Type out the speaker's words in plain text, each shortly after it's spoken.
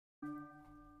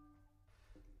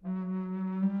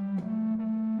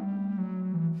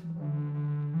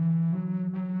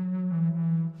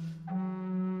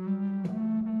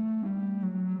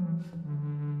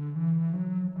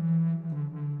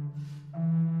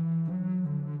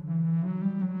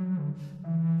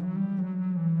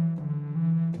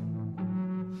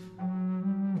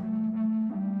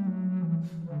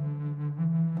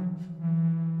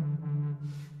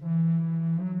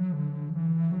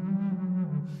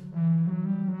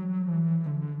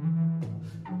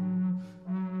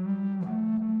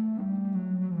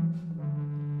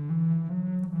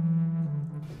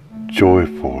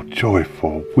Joyful,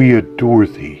 joyful, we adore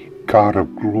thee, God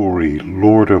of glory,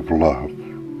 Lord of love.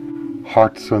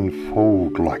 Hearts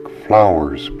unfold like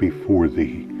flowers before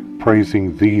thee,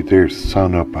 praising thee, their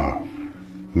Son above.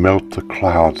 Melt the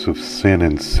clouds of sin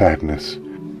and sadness,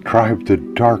 drive the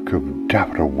dark of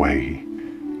doubt away.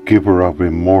 Giver of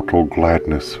immortal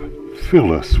gladness,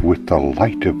 fill us with the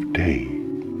light of day.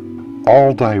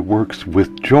 All thy works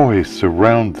with joy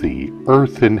surround thee,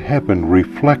 earth and heaven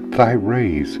reflect thy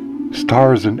rays.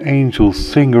 Stars and angels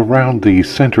sing around thee,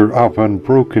 center of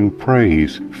unbroken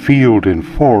praise. Field and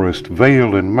forest,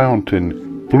 vale and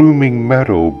mountain, blooming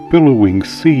meadow, billowing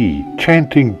sea,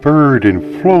 chanting bird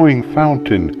and flowing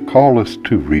fountain, call us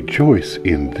to rejoice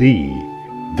in thee.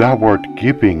 Thou art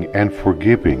giving and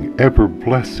forgiving, ever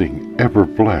blessing, ever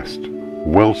blessed,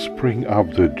 wellspring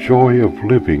of the joy of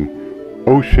living,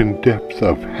 ocean depth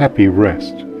of happy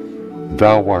rest.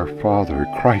 Thou our Father,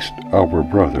 Christ our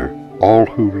brother, all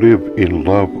who live in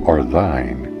love are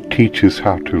thine. Teach us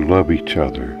how to love each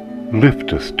other,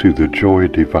 lift us to the joy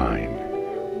divine.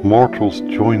 Mortals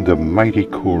join the mighty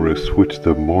chorus which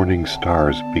the morning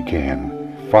stars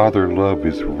began. Father love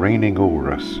is reigning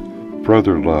o'er us,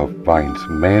 brother love binds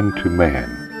man to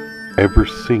man. Ever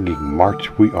singing march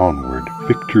we onward,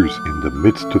 victors in the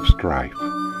midst of strife.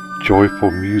 Joyful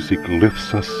music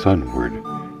lifts us sunward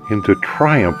in the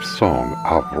triumph song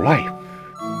of life.